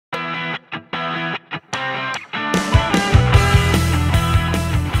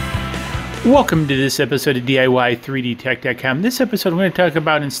Welcome to this episode of DIY3DTech.com. This episode I'm going to talk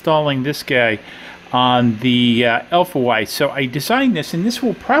about installing this guy on the Alfawise. So I designed this, and this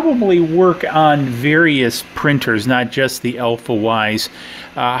will probably work on various printers, not just the Alfawise.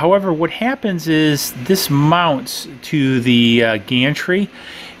 However, what happens is this mounts to the gantry,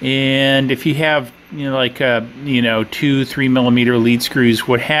 and if you have like 2-3 millimeter lead screws,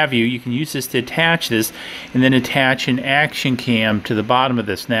 what have you, you can use this to attach this, and then attach an action cam to the bottom of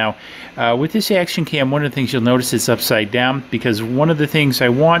this. Now, with this action cam, one of the things you'll notice is upside down, because one of the things I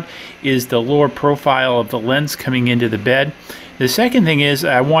want is the lower profile of the lens coming into the bed. The second thing is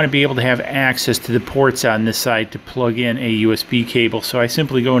I want to be able to have access to the ports on this side to plug in a USB cable. So I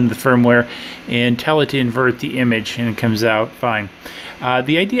simply go into the firmware and tell it to invert the image, and it comes out fine.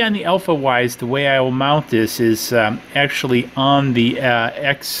 The idea on the Alfawise, the way I will mount this is actually on the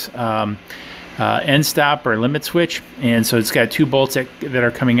end stop or limit switch, and so it's got two bolts that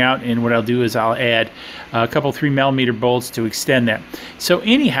are coming out, and what I'll do is I'll add a couple 3 millimeter bolts to extend that. So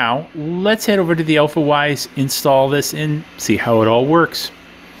anyhow, let's head over to the Alfawise, install this, and see how it all works.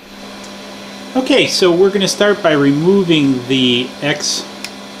 Okay, so we're going to start by removing the X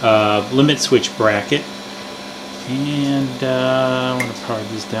limit switch bracket. And I want to power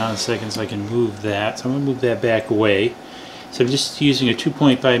this down a second so I can move that. So I'm going to move that back away. So I'm just using a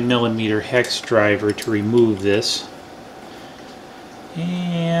 2.5 millimeter hex driver to remove this.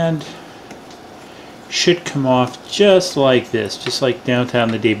 And should come off just like this, just like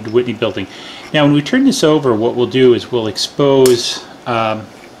downtown the David Whitney building. Now when we turn this over, what we'll do is we'll expose,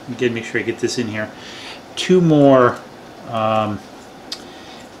 again, make sure I get this in here, two more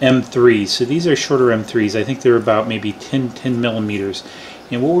M3s. So these are shorter M3s. I think they're about maybe 10 millimeters.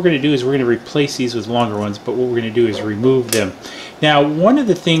 And what we're going to do is we're going to replace these with longer ones, but what we're going to do is remove them. Now, one of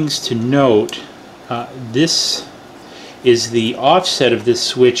the things to note, this is the offset of this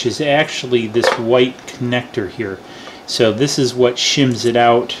switch is actually this white connector here. So this is what shims it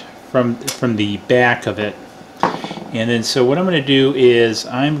out from the back of it. And then so what I'm going to do is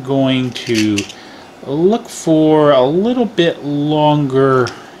I'm going to look for a little bit longer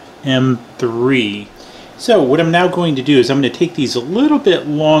M3. So what I'm now going to do is I'm going to take these a little bit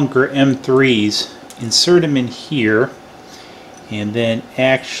longer M3s, insert them in here, and then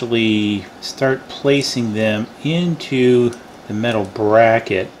actually start placing them into the metal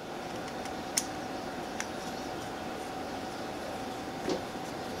bracket.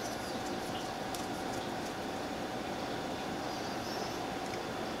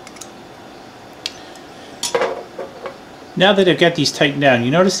 Now that I've got these tightened down, you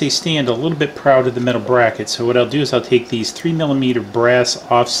notice they stand a little bit proud of the metal bracket. So what I'll do is I'll take these 3 millimeter brass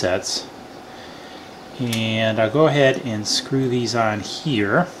offsets, and I'll go ahead and screw these on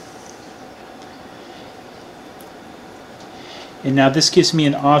here. And now this gives me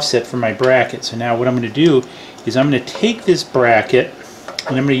an offset for my bracket. So now what I'm going to do is I'm going to take this bracket,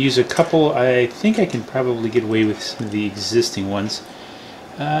 and I'm going to use a couple. I think I can probably get away with some of the existing ones.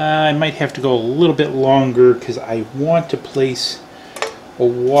 I might have to go a little bit longer because I want to place a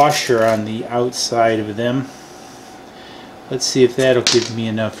washer on the outside of them. Let's see if that'll give me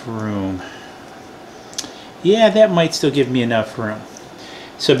enough room. Yeah, that might still give me enough room.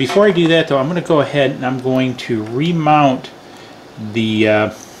 So before I do that though, I'm going to go ahead and I'm going to remount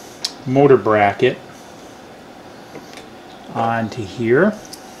the motor bracket onto here.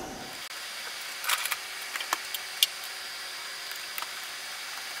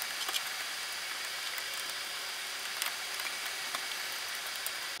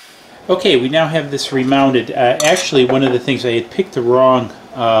 Okay, we now have this remounted. Actually, one of the things, I had picked the wrong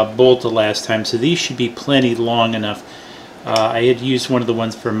bolt the last time, so these should be plenty long enough. I had used one of the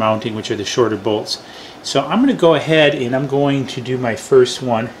ones for mounting, which are the shorter bolts. So I'm going to go ahead and I'm going to do my first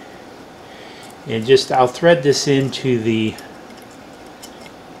one. And I'll thread this into the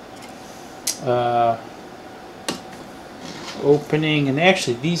opening. And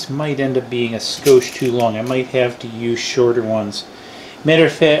actually, these might end up being a skosh too long. I might have to use shorter ones. Matter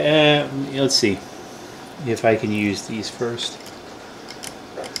of fact, let's see if I can use these first.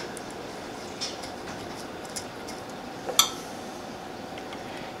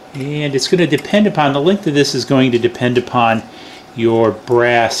 And it's going to depend upon, the length of this is going to depend upon your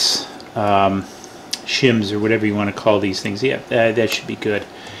brass shims or whatever you want to call these things. Yeah, that should be good.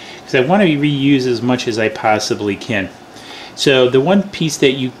 Because I want to reuse as much as I possibly can. So the one piece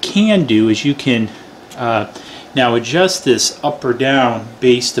that you can do is you can now adjust this up or down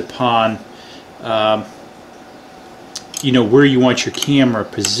based upon where you want your camera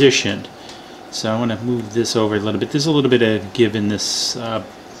positioned. So I want to move this over a little bit. There's a little bit of give in this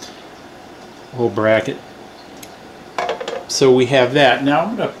whole bracket. So we have that. Now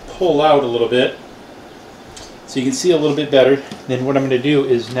I'm going to pull out a little bit so you can see a little bit better. Then what I'm going to do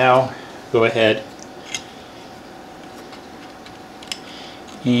is now go ahead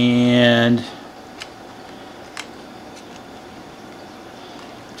and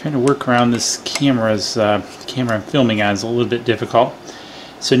trying to work around this camera's camera I'm filming on is a little bit difficult.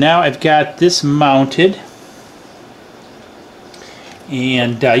 So now I've got this mounted,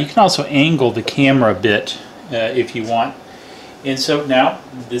 and you can also angle the camera a bit if you want. And so now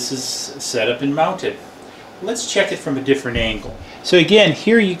this is set up and mounted. Let's check it from a different angle. So again,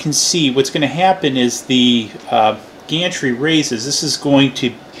 here you can see what's going to happen is the gantry raises. This is going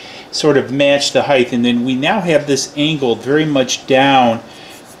to sort of match the height, and then we now have this angled very much down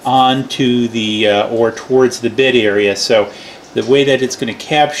onto the or towards the bed area. So the way that it's going to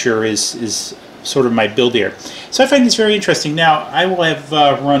capture is sort of my build area. So I find this very interesting. Now I will have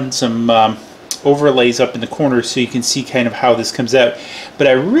run some overlays up in the corner so you can see kind of how this comes out. But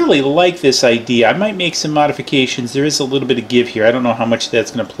I really like this idea. I might make some modifications. There is a little bit of give here. I don't know how much that's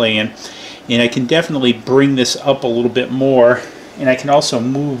going to play in. And I can definitely bring this up a little bit more, and I can also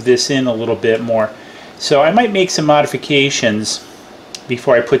move this in a little bit more. So I might make some modifications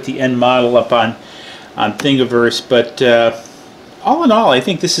before I put the end model up on Thingiverse, but all in all, I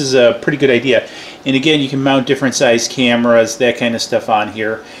think this is a pretty good idea. And again, you can mount different size cameras, that kind of stuff on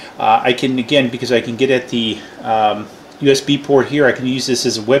here. I can, again, because I can get at the USB port here, I can use this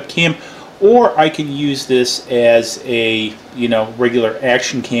as a webcam, or I can use this as a regular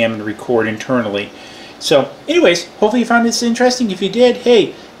action cam and record internally. So anyways, hopefully you found this interesting. If you did,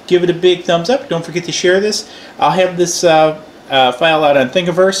 hey, give it a big thumbs up. Don't forget to share this. I'll have this file out on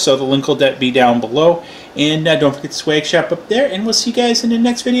Thingiverse, so the link will be down below. And don't forget the swag shop up there, and we'll see you guys in the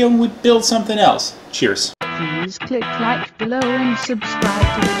next video when we build something else. Cheers. Please click like below and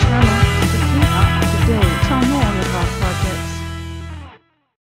subscribe to the channel.